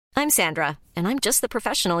I'm Sandra, and I'm just the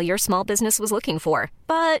professional your small business was looking for.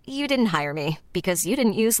 But you didn't hire me because you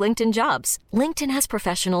didn't use LinkedIn Jobs. LinkedIn has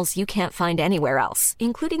professionals you can't find anywhere else,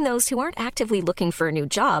 including those who aren't actively looking for a new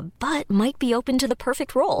job, but might be open to the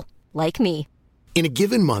perfect role, like me. In a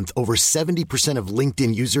given month, over 70% of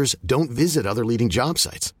LinkedIn users don't visit other leading job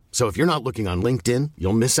sites. So if you're not looking on LinkedIn,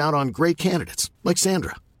 you'll miss out on great candidates like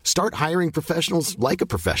Sandra. Start hiring professionals like a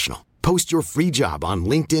professional. Post your free job on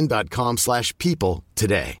linkedin.com/people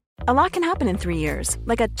today. A lot can happen in 3 years,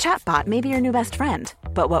 like a chatbot may be your new best friend.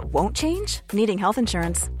 But what won't change? Needing health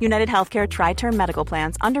insurance. United Healthcare Tri-Term Medical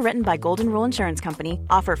Plans, underwritten by Golden Rule Insurance Company,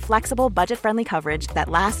 offer flexible, budget-friendly coverage that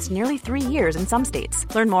lasts nearly 3 years in some states.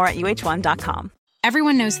 Learn more at uh1.com.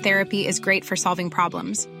 Everyone knows therapy is great for solving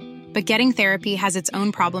problems. But getting therapy has its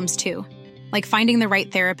own problems too, like finding the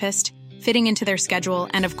right therapist, fitting into their schedule,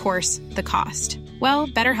 and of course, the cost. Well,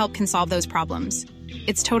 BetterHelp can solve those problems.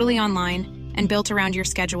 It's totally online and built around your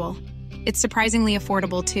schedule. It's surprisingly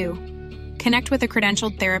affordable too. Connect with a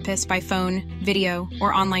credentialed therapist by phone, video,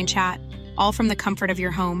 or online chat, all from the comfort of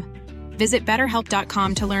your home. Visit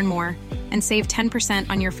BetterHelp.com to learn more and save 10%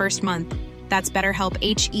 on your first month. That's BetterHelp,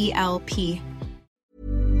 H-E-L-P.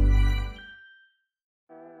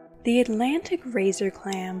 The Atlantic razor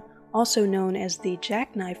clam, also known as the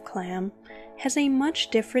jackknife clam, has a much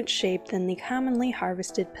different shape than the commonly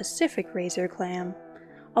harvested Pacific razor clam,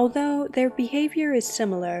 although their behavior is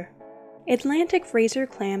similar. Atlantic razor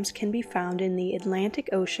clams can be found in the Atlantic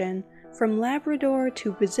Ocean from Labrador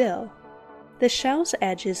to Brazil. The shell's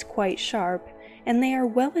edge is quite sharp, and they are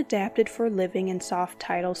well adapted for living in soft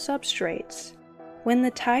tidal substrates. When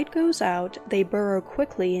the tide goes out, they burrow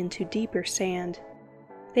quickly into deeper sand.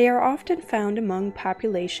 They are often found among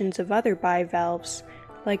populations of other bivalves,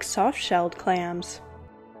 like soft-shelled clams.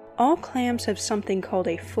 All clams have something called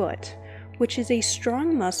a foot, which is a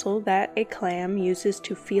strong muscle that a clam uses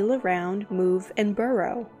to feel around, move, and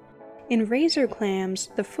burrow. In razor clams,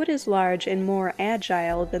 the foot is large and more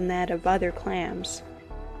agile than that of other clams.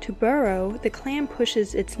 To burrow, the clam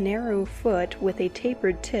pushes its narrow foot with a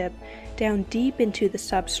tapered tip down deep into the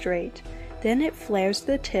substrate. Then it flares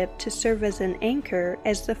the tip to serve as an anchor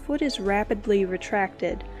as the foot is rapidly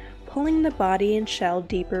retracted, pulling the body and shell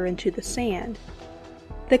deeper into the sand.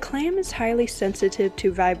 The clam is highly sensitive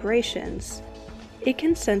to vibrations. It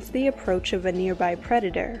can sense the approach of a nearby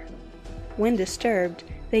predator. When disturbed,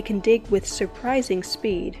 they can dig with surprising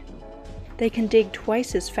speed. They can dig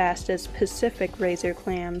twice as fast as Pacific razor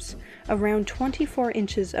clams, around 24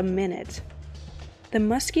 inches a minute. The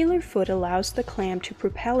muscular foot allows the clam to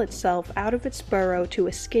propel itself out of its burrow to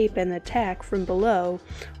escape an attack from below,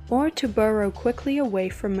 or to burrow quickly away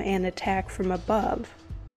from an attack from above.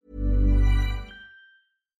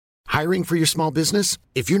 Hiring for your small business?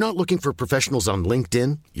 If you're not looking for professionals on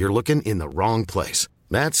LinkedIn, you're looking in the wrong place.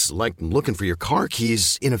 That's like looking for your car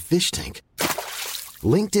keys in a fish tank.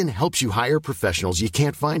 LinkedIn helps you hire professionals you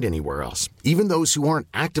can't find anywhere else, even those who aren't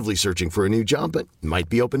actively searching for a new job but might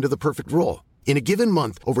be open to the perfect role. In a given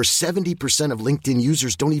month, over 70% of LinkedIn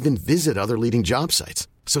users don't even visit other leading job sites.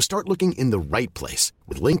 So start looking in the right place.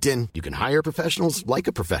 With LinkedIn, you can hire professionals like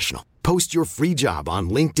a professional. Post your free job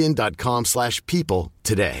on linkedin.com/people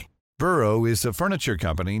today. Burrow is a furniture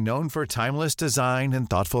company known for timeless design and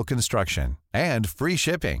thoughtful construction, and free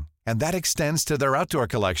shipping, and that extends to their outdoor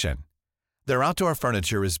collection. Their outdoor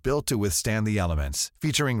furniture is built to withstand the elements,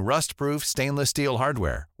 featuring rust-proof stainless steel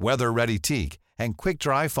hardware, weather-ready teak, and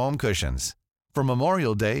quick-dry foam cushions. For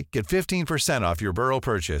Memorial Day, get 15% off your Burrow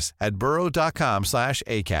purchase at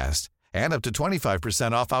burrow.com/acast, and up to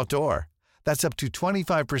 25% off outdoor. That's up to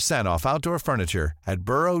 25% off outdoor furniture at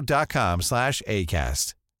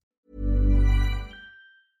burrow.com/acast.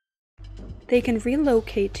 They can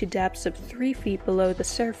relocate to depths of 3 feet below the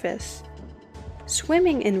surface.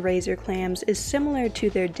 Swimming in razor clams is similar to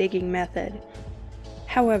their digging method.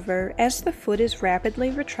 However, as the foot is rapidly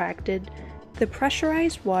retracted, the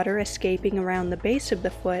pressurized water escaping around the base of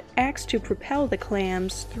the foot acts to propel the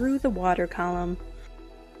clams through the water column.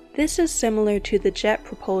 This is similar to the jet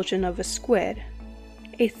propulsion of a squid.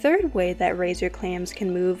 A third way that razor clams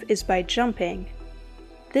can move is by jumping.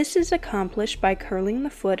 This is accomplished by curling the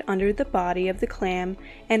foot under the body of the clam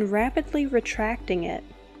and rapidly retracting it.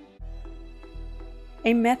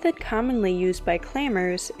 A method commonly used by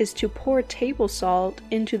clammers is to pour table salt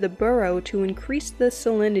into the burrow to increase the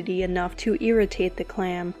salinity enough to irritate the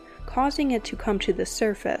clam, causing it to come to the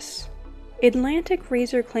surface. Atlantic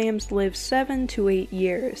razor clams live 7 to 8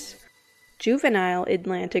 years. Juvenile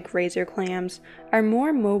Atlantic razor clams are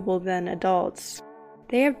more mobile than adults.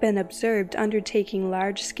 They have been observed undertaking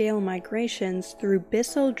large-scale migrations through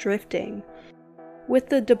byssal drifting. With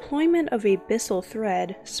the deployment of a byssal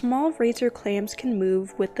thread, small razor clams can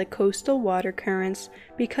move with the coastal water currents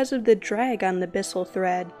because of the drag on the byssal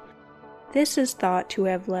thread. This is thought to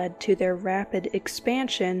have led to their rapid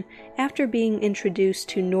expansion after being introduced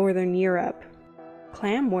to northern Europe.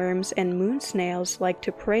 Clamworms and moon snails like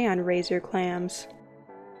to prey on razor clams.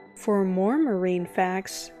 For more marine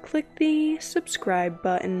facts, click the subscribe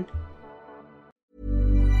button.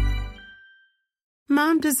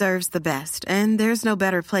 Mom deserves the best, and there's no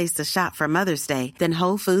better place to shop for Mother's Day than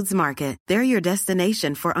Whole Foods Market. They're your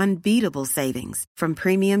destination for unbeatable savings, from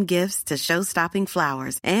premium gifts to show-stopping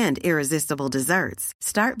flowers and irresistible desserts.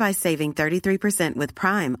 Start by saving 33% with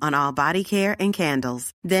Prime on all body care and candles.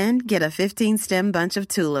 Then get a 15-stem bunch of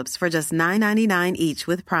tulips for just $9.99 each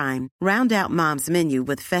with Prime. Round out Mom's menu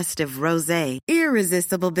with festive rosé,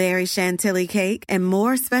 irresistible berry chantilly cake, and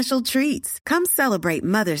more special treats. Come celebrate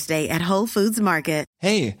Mother's Day at Whole Foods Market.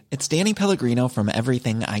 Hey, it's Danny Pellegrino from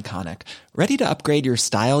Everything Iconic. Ready to upgrade your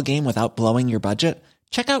style game without blowing your budget?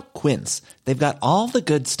 Check out Quince. They've got all the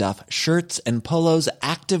good stuff, shirts and polos,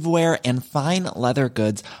 activewear, and fine leather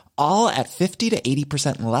goods, all at 50 to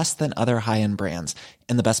 80% less than other high-end brands.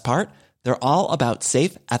 And the best part? They're all about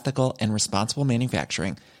safe, ethical, and responsible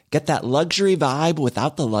manufacturing. Get that luxury vibe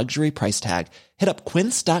without the luxury price tag. Hit up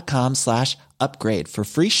quince.com/upgrade for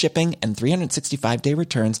free shipping and 365-day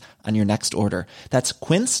returns on your next order. That's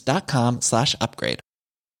quince.com/upgrade.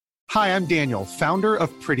 Hi, I'm Daniel, founder of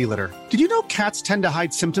Pretty Litter. Did you know cats tend to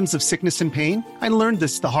hide symptoms of sickness and pain? I learned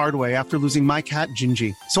this the hard way after losing my cat,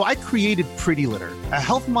 Gingy. So I created Pretty Litter, a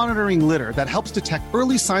health monitoring litter that helps detect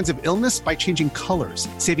early signs of illness by changing colors,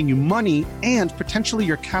 saving you money and potentially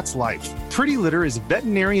your cat's life. Pretty Litter is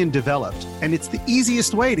veterinarian developed, and it's the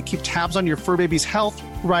easiest way to keep tabs on your fur baby's health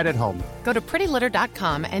right at home. Go to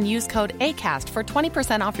prettylitter.com and use code ACAST for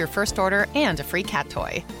 20% off your first order and a free cat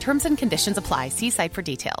toy. Terms and conditions apply. See site for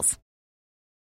details.